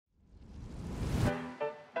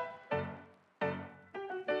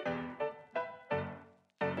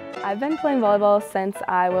I've been playing volleyball since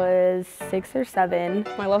I was 6 or 7.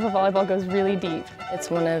 My love of volleyball goes really deep.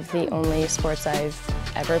 It's one of the only sports I've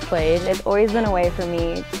ever played. It's always been a way for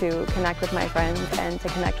me to connect with my friends and to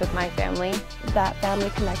connect with my family. That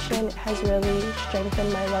family connection has really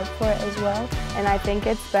strengthened my love for it as well. And I think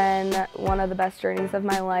it's been one of the best journeys of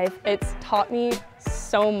my life. It's taught me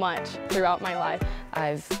so much throughout my life.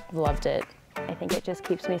 I've loved it. I think it just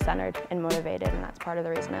keeps me centered and motivated, and that's part of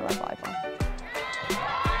the reason I love volleyball.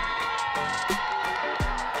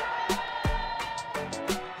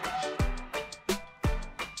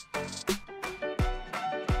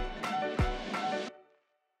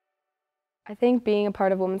 I think being a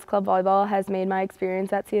part of Women's Club Volleyball has made my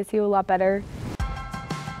experience at CSU a lot better.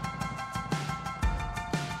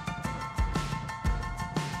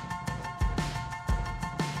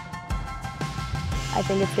 I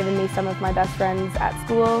think it's given me some of my best friends at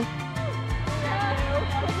school.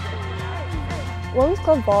 Women's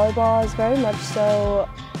Club Volleyball is very much so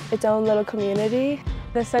its own little community.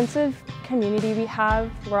 The sense of community we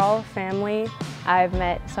have, we're all a family. I've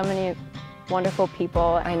met so many wonderful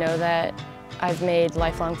people. I know that I've made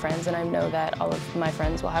lifelong friends, and I know that all of my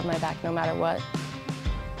friends will have my back no matter what.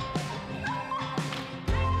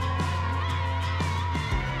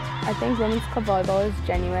 I think Women's Club Volleyball is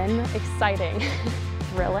genuine, Exciting.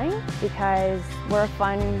 thrilling, because we're a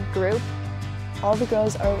fun group. All the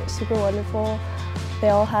girls are super wonderful. They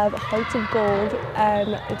all have hearts of gold,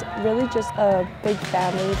 and it's really just a big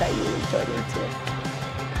family that you join into.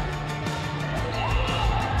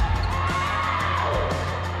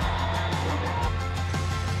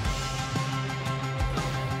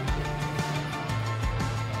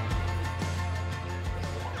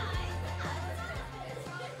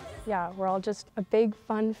 Yeah, we're all just a big,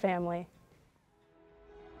 fun family.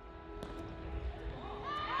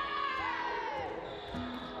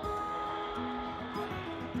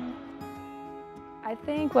 I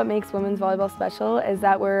think what makes women's volleyball special is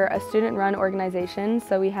that we're a student-run organization,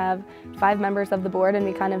 so we have 5 members of the board and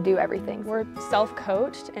we kind of do everything. We're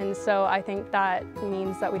self-coached, and so I think that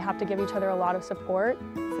means that we have to give each other a lot of support.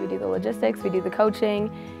 So we do the logistics, we do the coaching,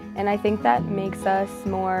 and I think that makes us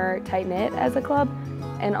more tight-knit as a club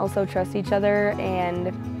and also trust each other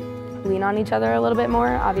and lean on each other a little bit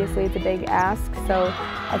more. Obviously it's a big ask, so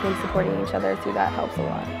I think supporting each other through that helps a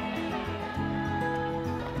lot.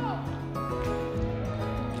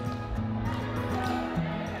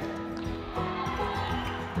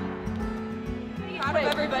 Proud of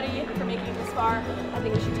everybody for making it this far. I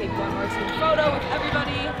think we should take one more team photo with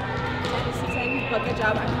everybody. And it's exciting, but good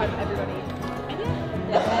job. I'm proud of everybody. And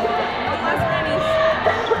yeah. One last Rannies.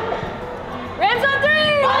 Rams on 3!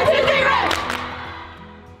 1, 2, 3, Rams!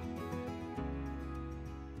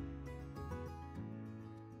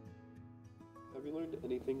 Have you learned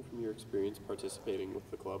anything from your experience participating with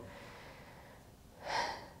the club?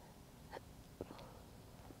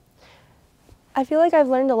 I feel like I've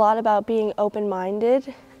learned a lot about being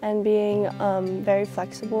open-minded and being very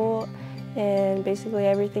flexible in basically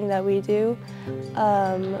everything that we do.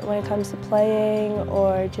 When it comes to playing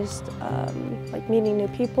or just like meeting new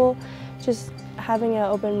people, just having an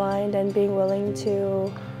open mind and being willing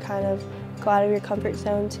to kind of go out of your comfort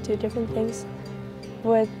zone to do different things.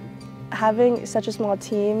 With having such a small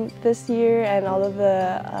team this year and all of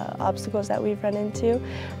the obstacles that we've run into,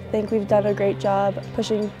 I think we've done a great job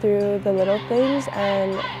pushing through the little things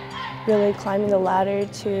and really climbing the ladder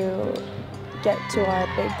to get to our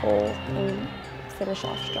big goal and finish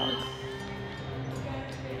off strong.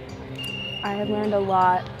 I have learned a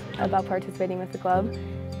lot about participating with the club.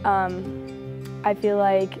 I feel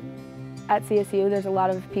like at CSU there's a lot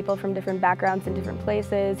of people from different backgrounds and different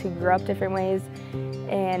places who grew up different ways,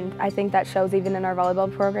 and I think that shows even in our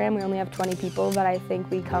volleyball program. We only have 20 people, but I think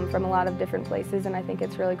we come from a lot of different places, and I think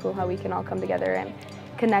it's really cool how we can all come together and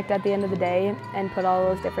connect at the end of the day and put all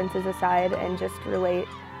those differences aside and just relate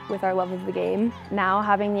with our love of the game. Now,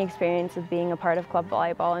 having the experience of being a part of club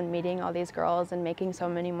volleyball and meeting all these girls and making so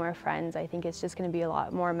many more friends, I think it's just going to be a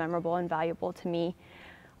lot more memorable and valuable to me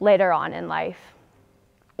later on in life.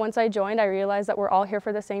 Once I joined, I realized that we're all here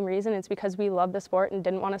for the same reason. It's because we love the sport and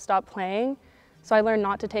didn't want to stop playing. So I learned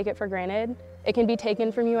not to take it for granted. It can be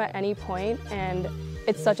taken from you at any point, and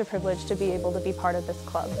it's such a privilege to be able to be part of this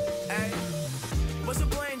club. Hey, what's the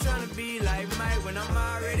point trying to be like Mike when I'm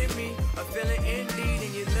already me? A feeling indeed,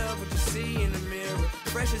 and you love what you see in the mirror.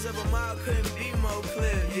 Fresh as of a mile, couldn't be more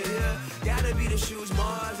clear. Yeah, gotta be the shoes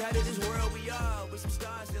Mars. Out of this world we are with some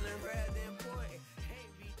stars.